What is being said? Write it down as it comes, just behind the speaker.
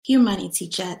Humanity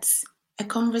Chats, a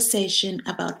conversation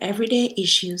about everyday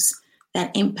issues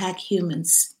that impact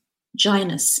humans.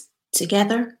 Join us.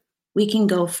 Together, we can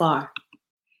go far.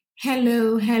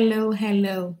 Hello, hello,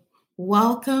 hello.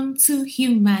 Welcome to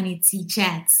Humanity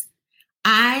Chats.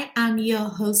 I am your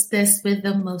hostess with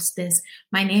the mostest.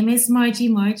 My name is Margie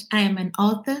March. I am an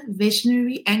author,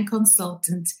 visionary, and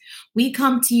consultant. We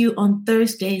come to you on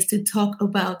Thursdays to talk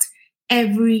about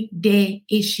everyday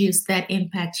issues that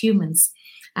impact humans.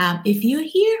 If you're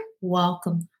here,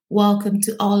 welcome. Welcome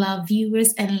to all our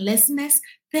viewers and listeners.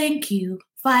 Thank you.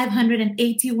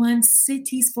 581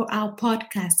 cities for our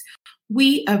podcast.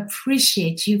 We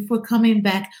appreciate you for coming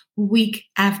back week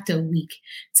after week.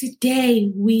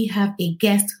 Today, we have a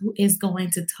guest who is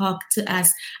going to talk to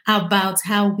us about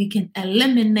how we can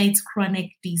eliminate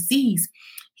chronic disease.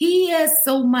 He is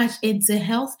so much into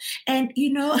health. And,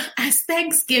 as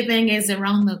Thanksgiving is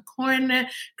around the corner,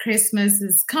 Christmas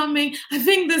is coming, I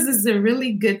think this is a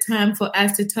really good time for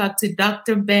us to talk to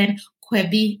Dr. Ben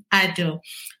Kwebi Addo.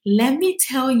 Let me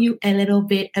tell you a little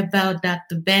bit about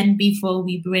Dr. Ben before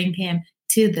we bring him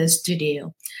to the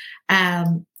studio.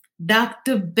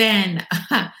 Dr. Ben,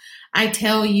 I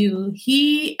tell you,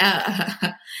 he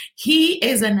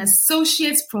is an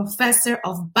associate professor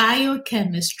of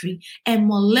biochemistry and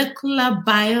molecular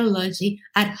biology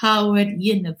at Howard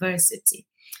University.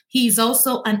 He's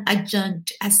also an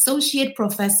adjunct associate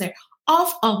professor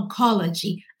of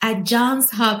oncology at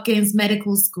Johns Hopkins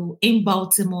Medical School in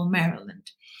Baltimore,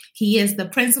 Maryland. He is the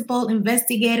principal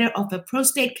investigator of a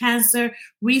prostate cancer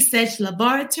research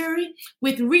laboratory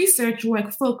with research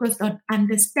work focused on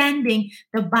understanding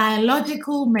the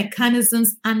biological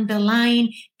mechanisms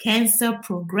underlying cancer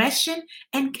progression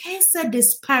and cancer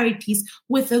disparities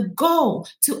with a goal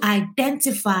to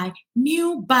identify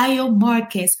new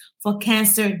biomarkers for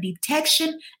cancer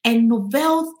detection and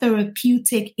novel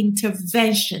therapeutic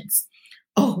interventions.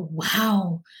 Oh,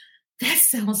 wow. That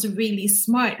sounds really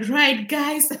smart, right,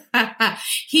 guys?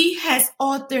 He has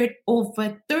authored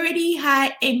over 30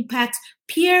 high-impact,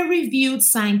 peer-reviewed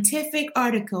scientific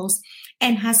articles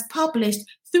and has published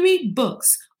 3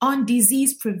 books on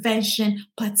disease prevention,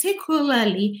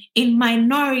 particularly in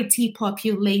minority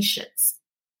populations.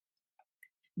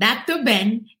 Dr.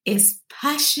 Ben is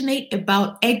passionate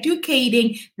about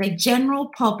educating the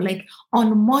general public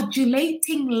on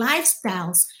modulating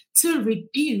lifestyles to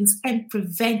reduce and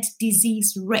prevent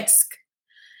disease risk.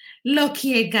 Look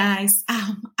here, guys,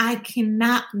 I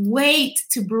cannot wait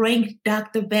to bring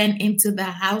Dr. Ben into the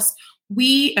house.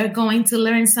 We are going to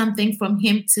learn something from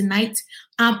him tonight.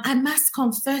 I must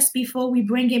confess before we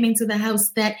bring him into the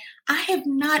house that I have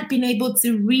not been able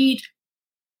to read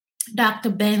Dr.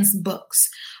 Ben's books.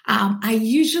 I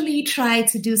usually try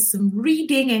to do some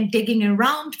reading and digging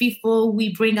around before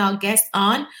we bring our guest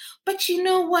on. But you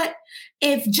know what?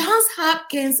 If Johns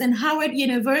Hopkins and Howard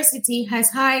University has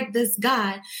hired this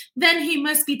guy, then he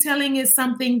must be telling us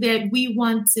something that we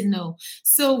want to know.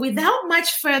 So without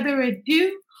much further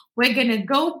ado, we're going to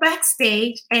go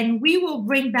backstage and we will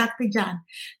bring Dr.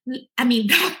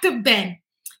 Ben.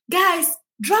 Guys,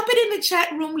 drop it in the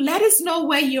chat room. Let us know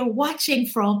where you're watching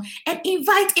from and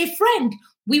invite a friend.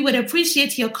 We would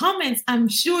appreciate your comments. I'm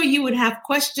sure you would have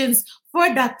questions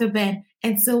for Dr. Ben.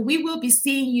 And so we will be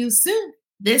seeing you soon.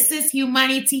 This is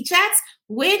Humanity Chats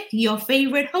with your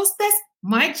favorite hostess,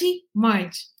 Margie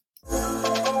March.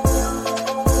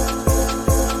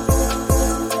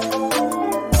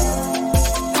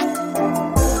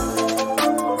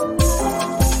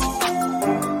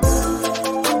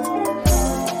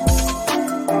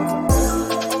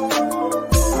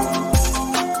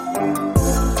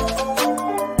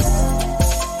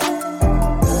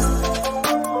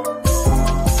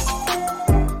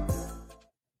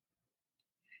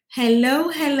 Hello,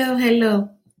 hello, hello.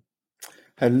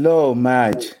 Hello,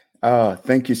 Madge. Oh,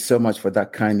 thank you so much for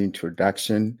that kind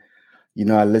introduction.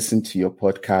 I listen to your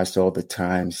podcast all the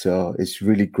time, so it's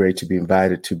really great to be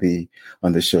invited to be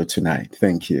on the show tonight.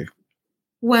 Thank you.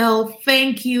 Well,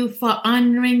 thank you for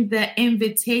honoring the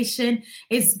invitation.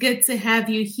 It's good to have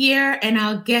you here, and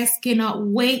our guests cannot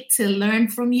wait to learn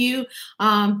from you,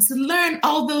 to learn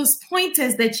all those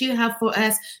pointers that you have for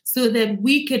us so that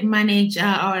we could manage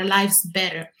our lives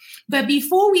better. But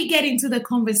before we get into the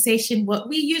conversation, what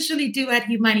we usually do at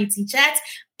Humanity Chats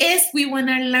is we want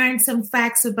to learn some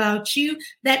facts about you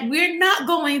that we're not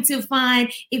going to find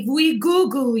if we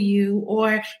Google you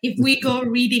or if we go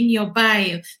reading your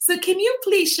bio. So can you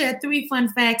please share 3 fun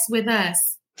facts with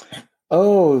us?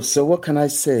 Oh, so what can I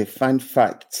say? Fun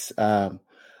facts.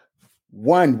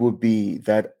 One would be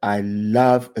that I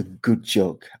love a good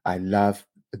joke. I love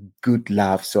a good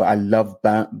laugh. So I love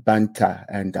banter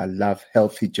and I love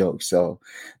healthy jokes. So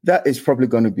that is probably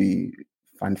going to be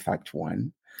fun fact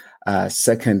one.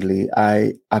 Secondly,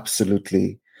 I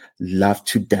absolutely love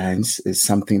to dance. It's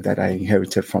something that I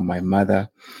inherited from my mother.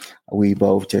 We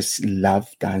both just love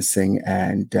dancing,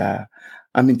 and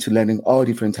I'm into learning all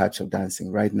different types of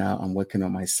dancing. Right now, I'm working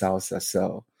on my salsa.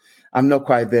 So I'm not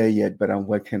quite there yet, but I'm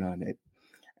working on it.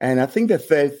 And I think the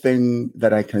third thing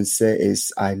that I can say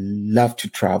is I love to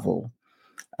travel.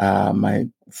 My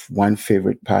one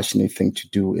favorite passionate thing to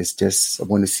do is just I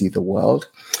want to see the world.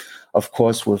 Of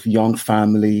course, with young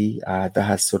family, that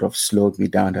has sort of slowed me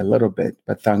down a little bit.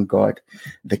 But thank God,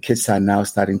 the kids are now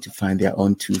starting to find their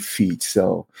own 2 feet.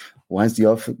 So once they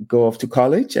go off to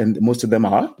college, and most of them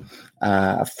are,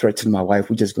 I've threatened my wife,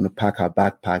 we're just going to pack our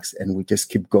backpacks and we just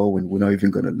keep going. We're not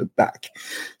even going to look back.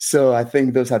 So I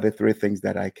think those are the 3 things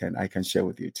that I can share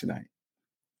with you tonight.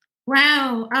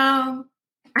 Wow.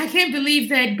 I can't believe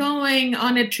that going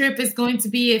on a trip is going to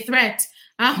be a threat.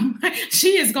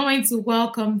 She is going to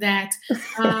welcome that.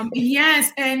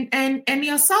 Yes, and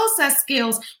your salsa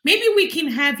skills. Maybe we can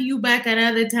have you back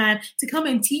another time to come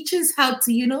and teach us how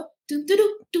to,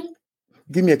 do.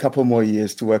 Give me a couple more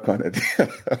years to work on it.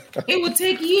 It would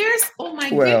take years? Oh my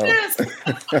goodness.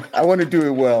 I want to do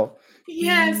it well.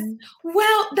 Yes.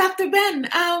 Well, Dr. Ben,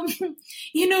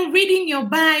 reading your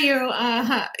bio,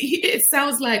 it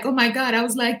sounds like, oh my God, I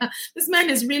was like, this man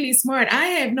is really smart. I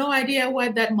have no idea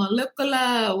what that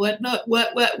molecular, what,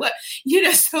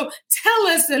 so tell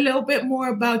us a little bit more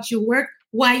about your work,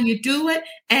 why you do it,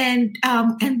 and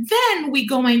then we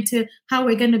go into how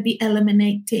we're going to be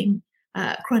eliminating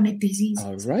chronic diseases.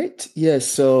 All right. Yes.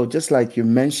 So just like you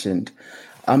mentioned,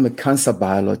 I'm a cancer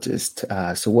biologist.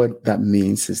 So what that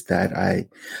means is that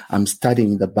I'm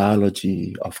studying the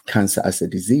biology of cancer as a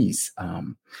disease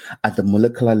at the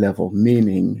molecular level,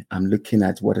 meaning I'm looking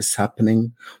at what is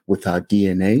happening with our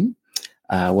DNA,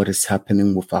 what is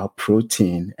happening with our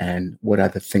protein, and what are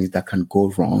the things that can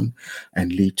go wrong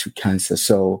and lead to cancer.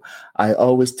 So I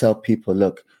always tell people,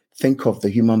 look, think of the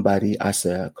human body as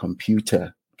a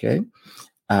computer, okay?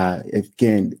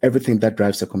 Again, everything that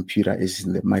drives a computer is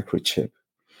in the microchip.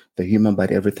 The human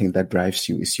body, everything that drives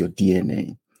you is your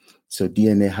DNA. So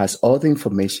DNA has all the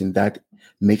information that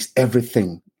makes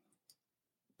everything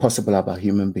possible about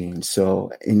human beings.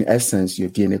 So in essence, your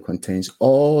DNA contains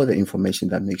all the information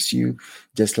that makes you,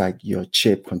 just like your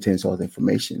chip contains all the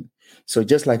information. So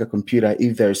just like a computer,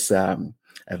 if there's a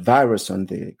virus on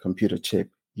the computer chip,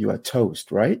 you are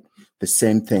toast, right? The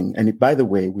same thing. And by the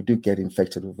way, we do get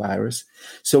infected with virus.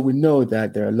 So we know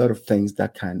that there are a lot of things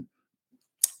that can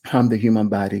harm the human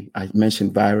body. I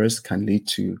mentioned virus can lead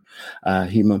to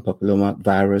human papilloma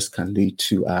virus, can lead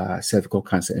to cervical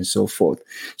cancer and so forth.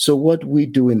 So what we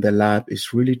do in the lab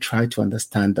is really try to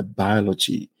understand the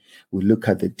biology. We look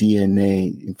at the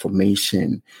DNA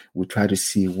information. We try to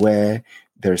see where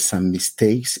there's some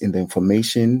mistakes in the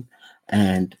information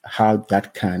and how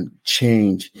that can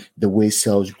change the way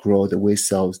cells grow, the way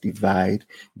cells divide,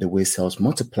 the way cells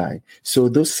multiply. So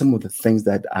those are some of the things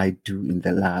that I do in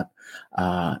the lab.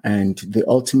 And the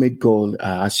ultimate goal,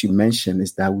 as you mentioned,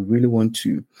 is that we really want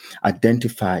to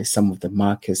identify some of the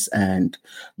markers. And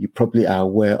you probably are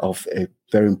aware of a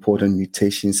very important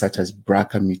mutation such as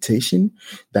BRCA mutation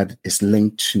that is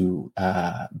linked to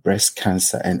breast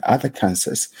cancer and other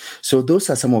cancers. So those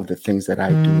are some of the things that I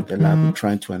do in the lab. We're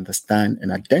trying to understand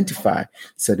and identify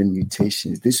certain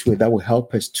mutations. This way, that will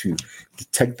help us to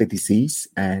detect the disease.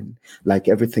 And like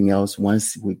everything else,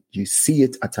 once you see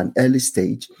it at an early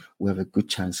stage, we have a good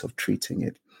chance of treating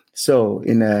it. So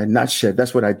in a nutshell,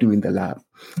 that's what I do in the lab.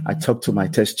 I talk to my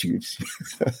test tubes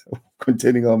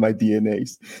containing all my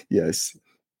DNAs. Yes.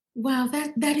 Wow,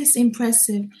 that is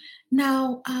impressive.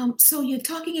 Now, so you're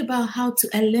talking about how to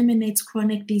eliminate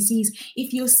chronic disease.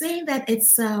 If you're saying that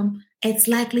it's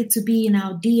likely to be in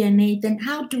our DNA, then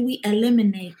how do we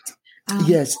eliminate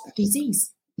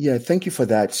disease? Yeah, thank you for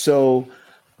that. So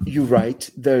you're right.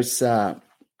 There's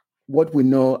what we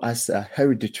know as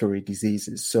hereditary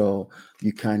diseases. So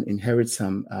you can inherit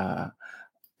some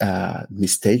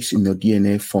mistakes in your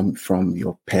DNA from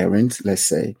your parents, let's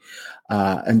say.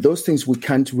 And those things we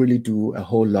can't really do a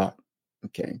whole lot.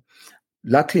 Okay.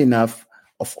 Luckily enough,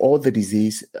 of all the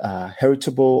disease,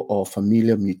 heritable or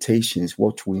familial mutations,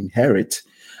 what we inherit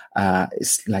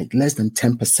is like less than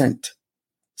 10%.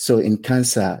 So in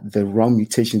cancer, the wrong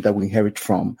mutation that we inherit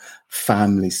from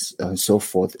families and so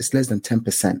forth is less than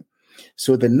 10%.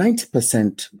 So the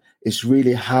 90% is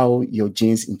really how your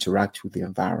genes interact with the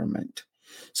environment.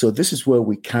 So this is where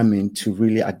we come in to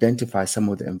really identify some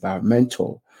of the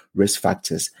environmental risk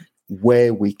factors.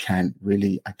 where we can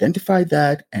really identify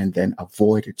that and then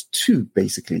avoid it to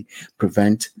basically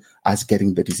prevent us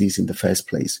getting the disease in the first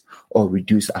place or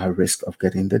reduce our risk of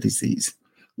getting the disease.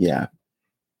 Yeah.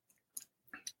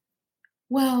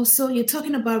 Well, so you're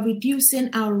talking about reducing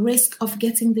our risk of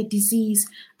getting the disease.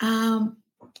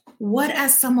 What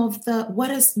is some of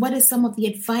the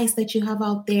advice that you have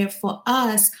out there for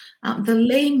us, the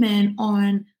layman,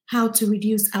 on how to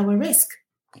reduce our risk?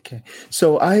 Okay,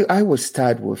 so I will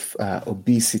start with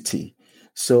obesity.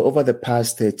 So over the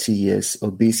past 30 years,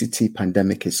 obesity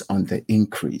pandemic is on the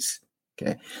increase.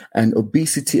 Okay, and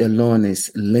obesity alone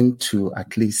is linked to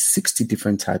at least 60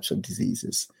 different types of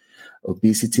diseases.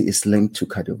 Obesity is linked to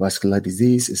cardiovascular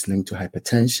disease, it's linked to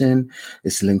hypertension,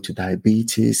 it's linked to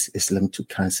diabetes, it's linked to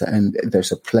cancer, and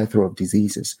there's a plethora of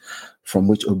diseases from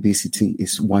which obesity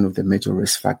is one of the major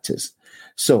risk factors.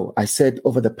 So I said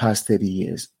over the past 30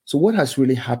 years. So what has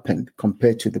really happened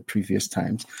compared to the previous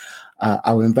times?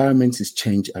 Our environment has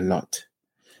changed a lot.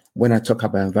 When I talk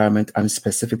about environment, I'm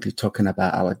specifically talking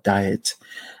about our diet.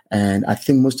 And I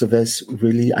think most of us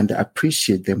really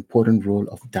underappreciate the important role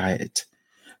of diet.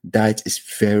 Diet is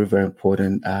very, very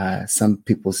important. Some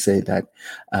people say that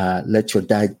let your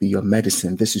diet be your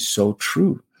medicine. This is so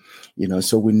true.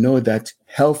 So we know that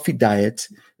healthy diet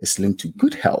is linked to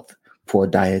good health. Poor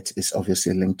diet is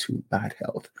obviously linked to bad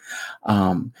health.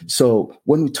 So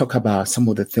when we talk about some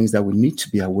of the things that we need to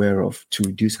be aware of to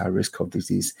reduce our risk of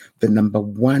disease, the number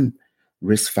one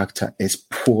risk factor is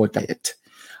poor diet.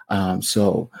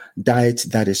 So diet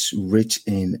that is rich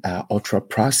in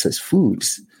ultra-processed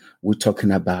foods. We're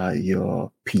talking about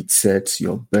your pizzas,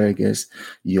 your burgers,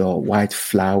 your white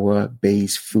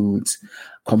flour-based foods,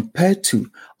 compared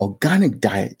to organic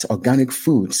diet, organic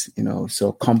foods,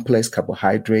 so complex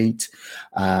carbohydrates,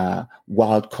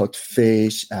 wild-caught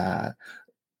fish,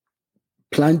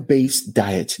 plant-based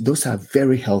diet. Those are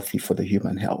very healthy for the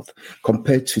human health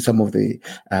compared to some of the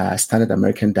standard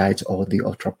American diets or the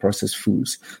ultra-processed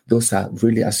foods. Those are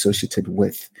really associated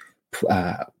with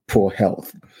poor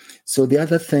health. So the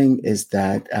other thing is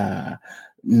that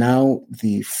now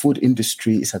the food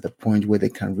industry is at the point where they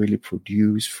can really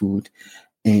produce food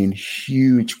in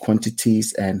huge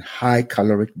quantities and high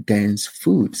caloric dense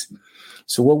foods.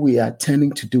 So what we are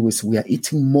tending to do is we are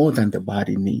eating more than the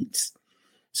body needs.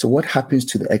 So what happens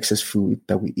to the excess food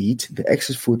that we eat? The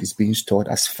excess food is being stored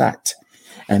as fat.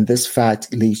 And this fat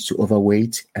leads to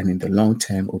overweight and in the long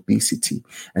term, obesity.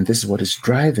 And this is what is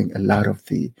driving a lot of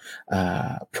the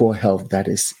poor health that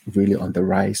is really on the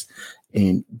rise.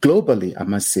 And globally, I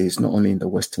must say, it's not only in the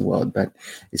Western world, but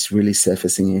it's really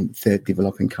surfacing in third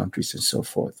developing countries and so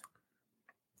forth.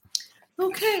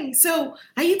 Okay, so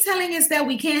are you telling us that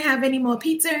we can't have any more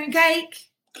pizza and cake?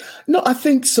 No, I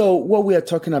think so. What we are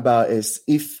talking about is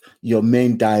if your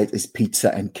main diet is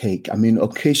pizza and cake. I mean,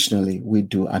 occasionally we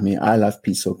do. I mean, I love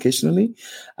pizza occasionally.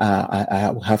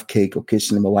 I have cake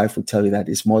occasionally. My wife will tell you that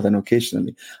it's more than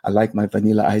occasionally. I like my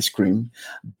vanilla ice cream.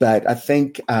 But I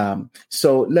think,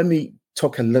 so let me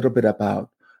talk a little bit about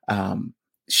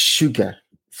sugar,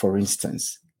 for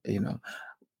instance.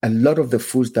 A lot of the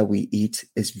foods that we eat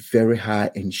is very high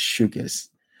in sugars.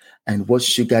 And what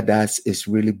sugar does is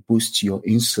really boost your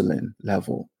insulin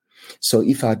level. So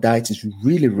if our diet is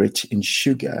really rich in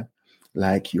sugar,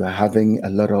 like you are having a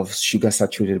lot of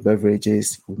sugar-saturated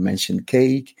beverages, we mentioned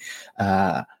cake,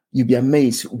 you'll be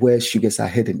amazed where sugars are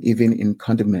hidden. Even in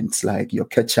condiments like your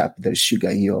ketchup, there's sugar.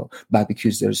 In your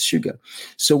barbecues, there's sugar.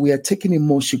 So we are taking in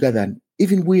more sugar than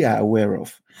even we are aware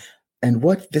of. And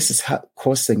what this is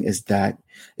causing is that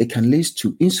it can lead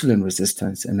to insulin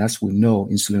resistance. And as we know,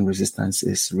 insulin resistance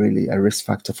is really a risk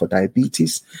factor for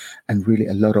diabetes and really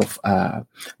a lot of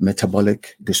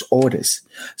metabolic disorders.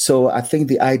 So I think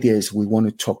the idea is we want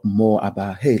to talk more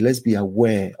about, hey, let's be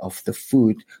aware of the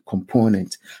food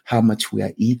component, how much we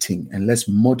are eating, and let's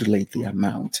modulate the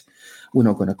amount. We're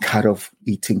not going to cut off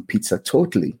eating pizza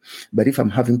totally. But if I'm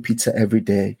having pizza every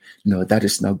day, no, that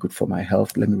is not good for my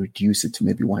health. Let me reduce it to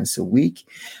maybe once a week.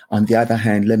 On the other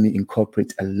hand, let me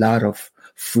incorporate a lot of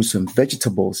fruits and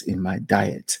vegetables in my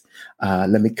diet.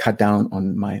 Let me cut down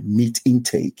on my meat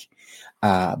intake.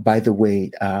 By the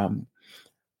way,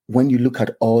 when you look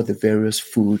at all the various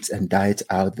foods and diets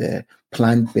out there,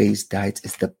 plant-based diet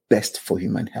is the best for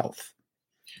human health.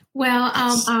 Well,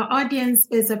 our audience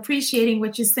is appreciating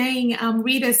what you're saying.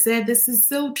 Rita said this is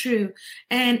so true.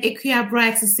 And Ikuya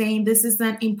Brax is saying this is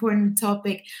an important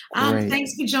topic.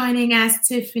 Thanks for joining us,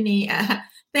 Tiffany.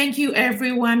 Thank you,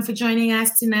 everyone, for joining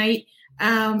us tonight.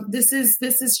 This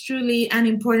is truly an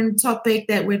important topic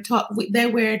that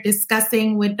we're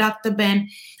discussing with Dr. Ben.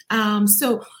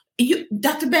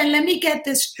 Dr. Ben, let me get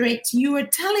this straight. You were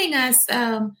telling us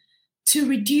to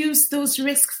reduce those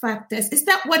risk factors? Is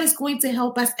that what is going to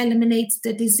help us eliminate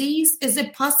the disease? Is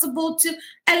it possible to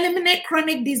eliminate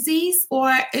chronic disease,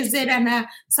 or is it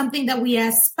something that we are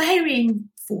aspiring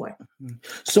for?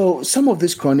 So some of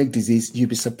this chronic disease, you'd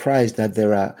be surprised that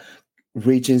there are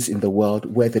regions in the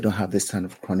world where they don't have this kind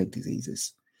of chronic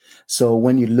diseases. So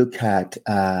when you look at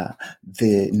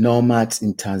the nomads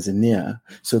in Tanzania,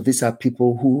 so these are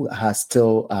people who have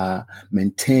still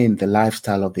maintained the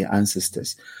lifestyle of their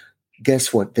ancestors.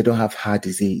 Guess what? They don't have heart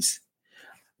disease.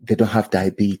 They don't have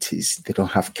diabetes. They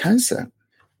don't have cancer.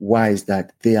 Why is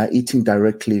that? They are eating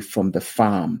directly from the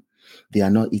farm. They are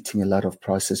not eating a lot of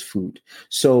processed food.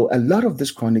 So a lot of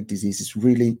this chronic disease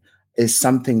is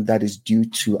something that is due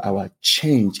to our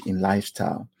change in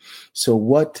lifestyle. So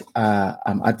what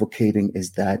I'm advocating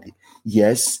is that,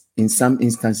 yes, in some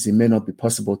instances, it may not be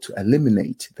possible to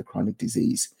eliminate the chronic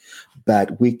disease,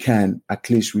 but we can at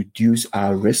least reduce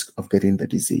our risk of getting the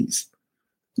disease.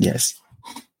 Yes.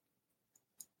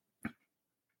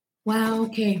 Wow,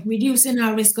 okay. Reducing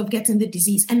our risk of getting the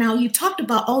disease. And now you talked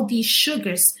about all these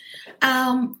sugars.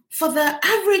 For the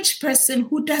average person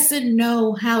who doesn't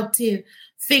know how to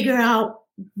figure out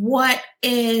what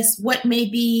may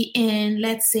be in,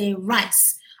 let's say,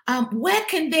 rice, where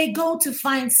can they go to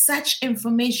find such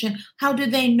information? How do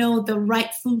they know the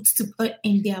right foods to put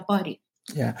in their body?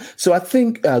 Yeah. So I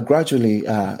think gradually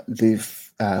the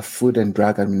Food and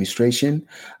Drug Administration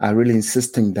are really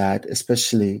insisting that,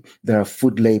 especially there are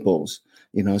food labels.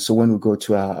 So when we go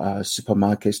to our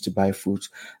supermarkets to buy food,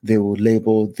 they will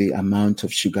label the amount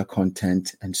of sugar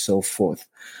content and so forth.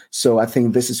 So I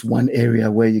think this is one area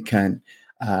where you can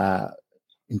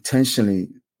intentionally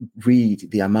read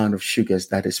the amount of sugars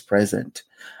that is present.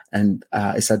 And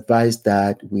it's advised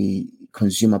that we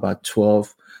consume about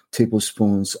 12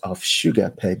 tablespoons of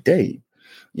sugar per day.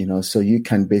 So you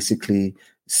can basically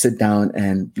sit down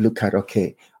and look at,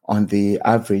 okay, on the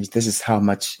average, this is how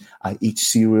much I eat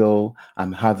cereal.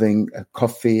 I'm having a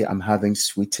coffee. I'm having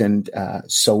sweetened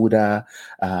soda,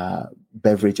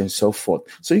 beverage, and so forth.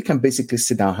 So you can basically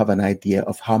sit down, have an idea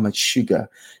of how much sugar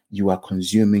you are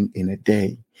consuming in a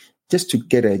day, just to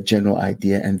get a general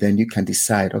idea. And then you can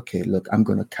decide, okay, look, I'm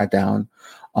going to cut down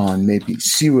on maybe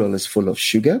cereal is full of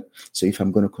sugar. So if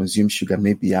I'm going to consume sugar,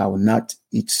 maybe I will not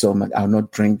eat so much. I'll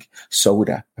not drink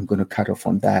soda. I'm going to cut off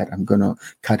on that. I'm going to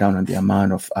cut down on the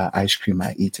amount of ice cream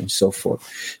I eat and so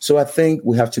forth. So I think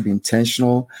we have to be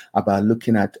intentional about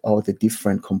looking at all the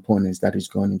different components that is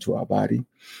going into our body.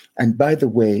 And by the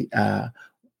way,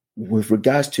 with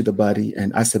regards to the body,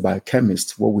 and as a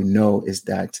biochemist, what we know is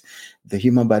that the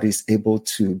human body is able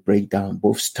to break down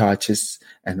both starches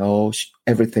and all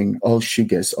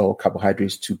sugars, all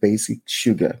carbohydrates to basic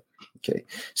sugar. Okay,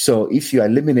 so if you are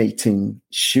eliminating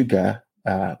sugar,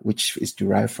 which is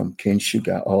derived from cane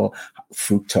sugar or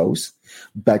fructose,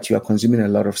 but you are consuming a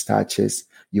lot of starches,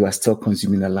 you are still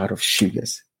consuming a lot of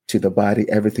sugars. To the body,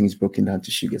 everything is broken down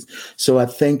to sugars. So I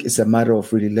think it's a matter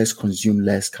of really, let's consume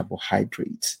less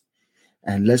carbohydrates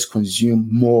and let's consume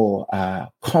more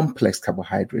complex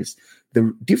carbohydrates.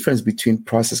 The difference between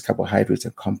processed carbohydrates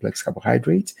and complex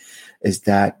carbohydrates is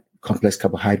that complex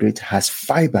carbohydrate has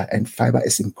fiber, and fiber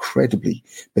is incredibly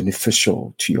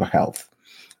beneficial to your health.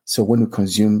 So when we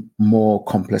consume more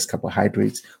complex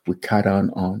carbohydrates, we cut down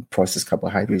on processed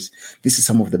carbohydrates. This is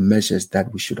some of the measures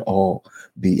that we should all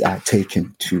be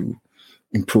taking to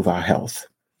improve our health.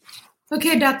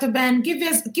 Okay, Dr. Ben, give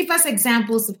us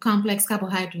examples of complex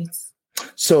carbohydrates.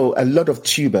 So a lot of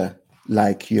tuber,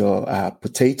 like your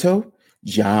potato,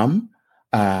 yam,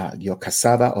 your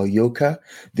cassava or yucca,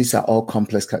 these are all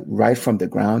complex. Right from the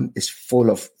ground, is full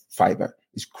of fiber.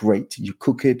 It's great. You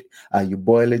cook it, you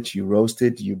boil it, you roast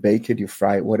it, you bake it, you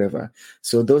fry it, whatever.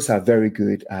 So those are very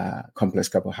good complex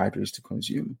carbohydrates to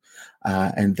consume.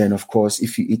 And then, of course,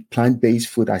 if you eat plant-based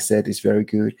food, I said it's very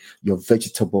good. Your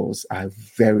vegetables are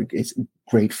it's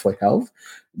great for health.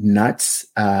 Nuts,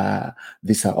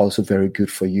 these are also very good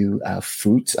for you.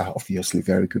 Fruits are obviously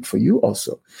very good for you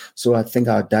also. So I think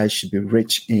our diet should be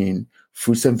rich in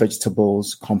fruits and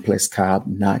vegetables, complex carb,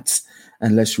 nuts,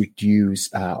 and let's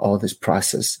reduce all these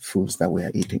processed foods that we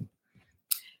are eating.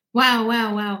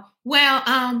 Wow. Well,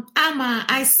 Amma,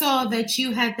 I saw that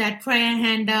you had that prayer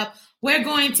hand up. We're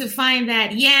going to find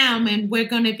that yam, and we're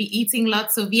going to be eating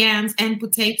lots of yams and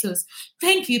potatoes.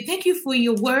 Thank you. Thank you for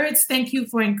your words. Thank you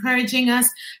for encouraging us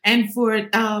and for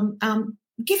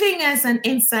giving us an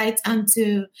insight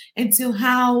into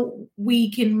how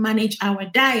we can manage our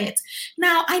diet.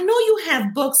 Now, I know you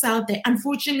have books out there.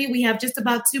 Unfortunately, we have just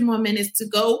about 2 more minutes to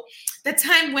go. The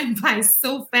time went by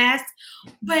so fast,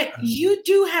 but you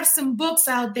do have some books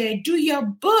out there. Do your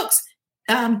books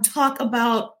talk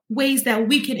about ways that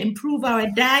we can improve our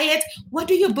diet. What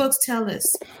do your books tell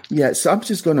us? Yeah, so I'm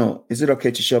just is it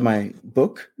okay to show my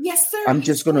book? Yes, sir. I'm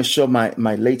just going to show my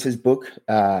latest book.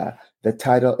 The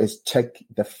title is Check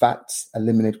the Facts,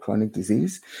 Eliminate Chronic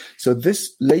Disease. So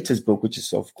this latest book, which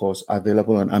is of course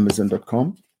available on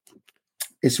Amazon.com,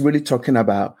 is really talking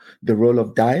about the role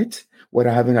of diet. What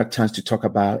I haven't had a chance to talk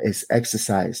about is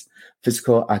exercise.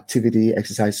 Physical activity,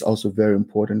 exercise is also very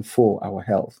important for our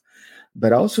health.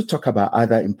 But I also talk about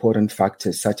other important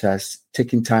factors, such as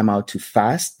taking time out to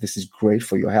fast. This is great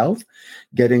for your health.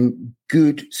 Getting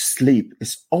good sleep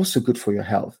is also good for your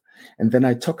health. And then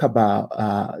I talk about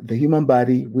the human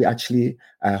body. We actually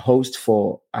are a host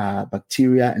for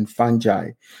bacteria and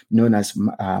fungi known as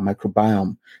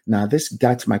microbiome. Now, this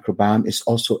gut microbiome is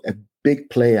also a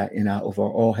big player in our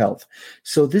overall health.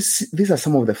 So these are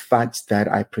some of the facts that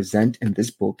I present in this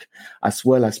book, as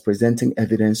well as presenting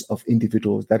evidence of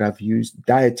individuals that have used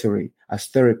dietary as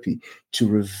therapy to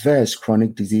reverse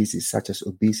chronic diseases such as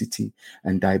obesity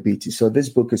and diabetes. So this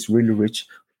book is really rich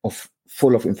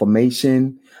full of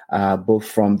information, both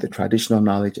from the traditional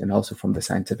knowledge and also from the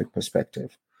scientific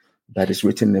perspective, that is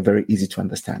written in a very easy to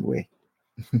understand way.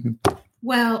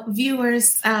 Well,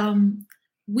 viewers,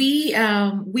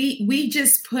 we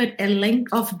just put a link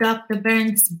of Dr.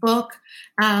 Ben's book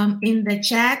in the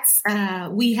chats.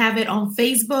 We have it on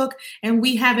Facebook and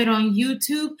we have it on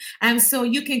YouTube. And so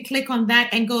you can click on that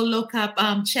and go look up,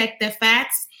 Check the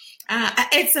Facts.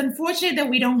 It's unfortunate that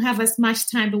we don't have as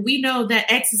much time, but we know that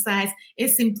exercise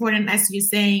is important, as you're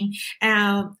saying.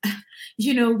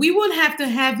 We will have to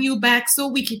have you back so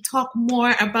we can talk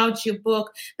more about your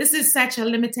book. This is such a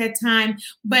limited time,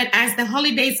 but as the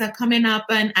holidays are coming up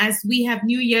and as we have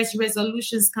New Year's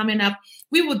resolutions coming up,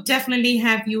 we will definitely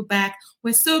have you back.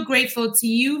 We're so grateful to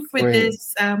you for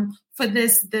this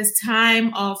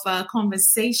time of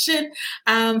conversation.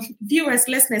 Viewers,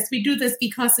 listeners, we do this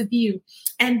because of you.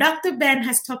 And Dr. Ben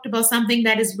has talked about something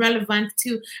that is relevant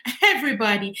to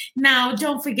everybody. Now,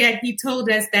 don't forget, he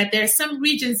told us that there are some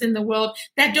regions in the world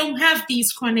that don't have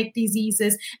these chronic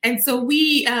diseases. And so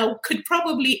we could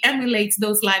probably emulate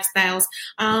those lifestyles.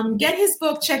 Get his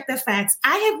book, Check the Facts.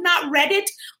 I have not read it,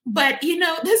 but,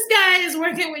 this guy is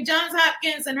working with Johns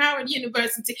Hopkins and Howard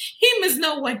University. He must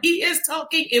know what he is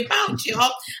talking about,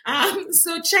 y'all.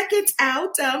 So check it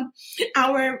out.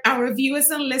 Our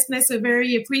viewers and listeners are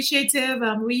very appreciative.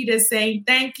 Rita saying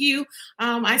thank you.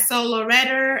 I saw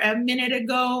Loretta a minute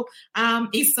ago.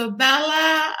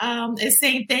 Isabella is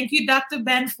saying thank you, Dr.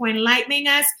 Ben, for enlightening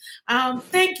us.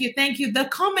 Thank you. The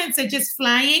comments are just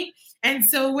flying. And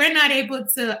so we're not able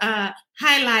to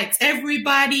highlight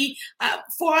everybody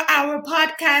for our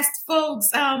podcast folks.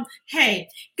 Hey,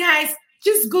 guys,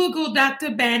 just Google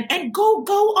Dr. Ben and go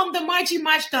on the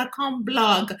MargieMarch.com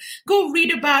blog. Go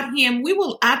read about him. We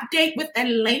will update with a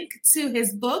link to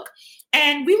his book.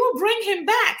 And we will bring him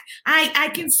back. I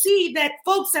can see that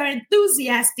folks are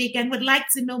enthusiastic and would like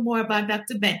to know more about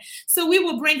Dr. Ben. So we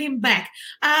will bring him back.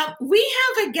 We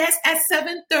have a guest at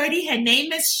 7:30. Her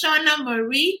name is Shauna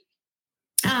Marie.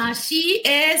 She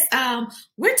is,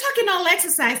 we're talking all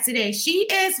exercise today. She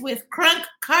is with Crunk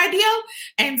Cardio.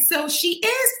 And so she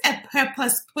is a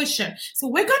purpose pusher. So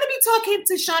we're going to be talking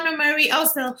to Shauna Marie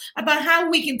also about how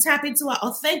we can tap into our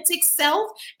authentic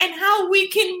self and how we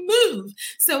can move.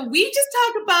 So we just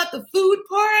talked about the food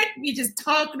part. We just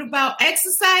talked about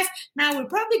exercise. Now we're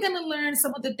probably going to learn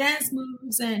some of the dance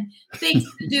moves and things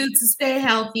to do to stay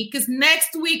healthy. Because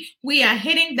next week we are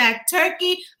hitting that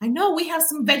turkey. I know we have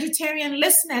some vegetarian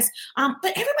listeners.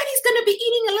 But everybody's going to be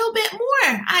eating a little bit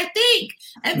more, I think.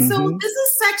 And so this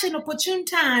is such an opportune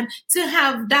time to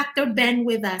have Dr. Ben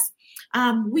with us.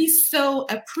 We so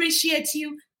appreciate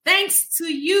you. Thanks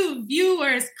to you,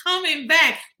 viewers, coming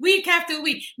back week after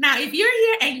week. Now, if you're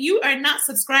here and you are not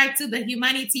subscribed to the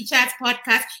Humanity Chats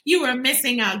podcast, you are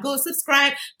missing out. Go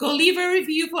subscribe. Go leave a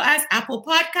review for us. Apple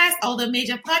Podcasts, all the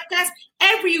major podcasts,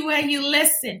 everywhere you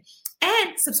listen.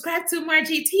 And subscribe to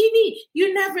Margie TV.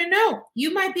 You never know.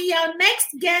 You might be our next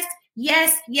guest.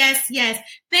 Yes.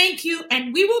 Thank you.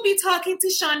 And we will be talking to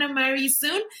Shauna Marie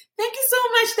soon. Thank you so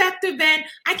much, Dr. Ben.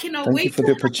 I cannot wait. Thank you for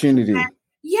the opportunity.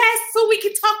 Yes, so we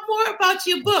can talk more about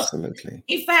your book. Absolutely.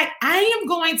 In fact, I am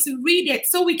going to read it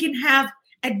so we can have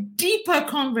a deeper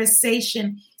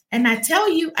conversation. And I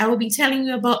tell you, I will be telling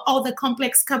you about all the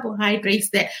complex carbohydrates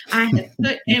that I have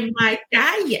put in my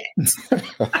diet.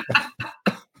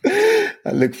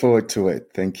 I look forward to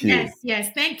it. Thank you. Yes.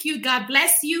 Thank you. God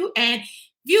bless you. And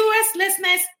viewers,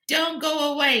 listeners, don't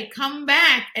go away. Come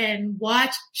back and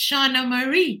watch Shauna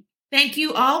Marie. Thank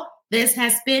you all. This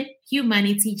has been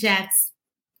Humanity Chats.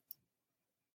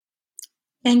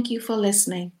 Thank you for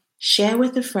listening. Share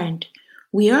with a friend.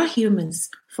 We are humans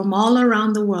from all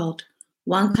around the world,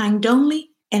 one kind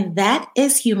only, and that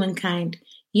is humankind.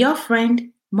 Your friend,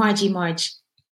 Margie Marge.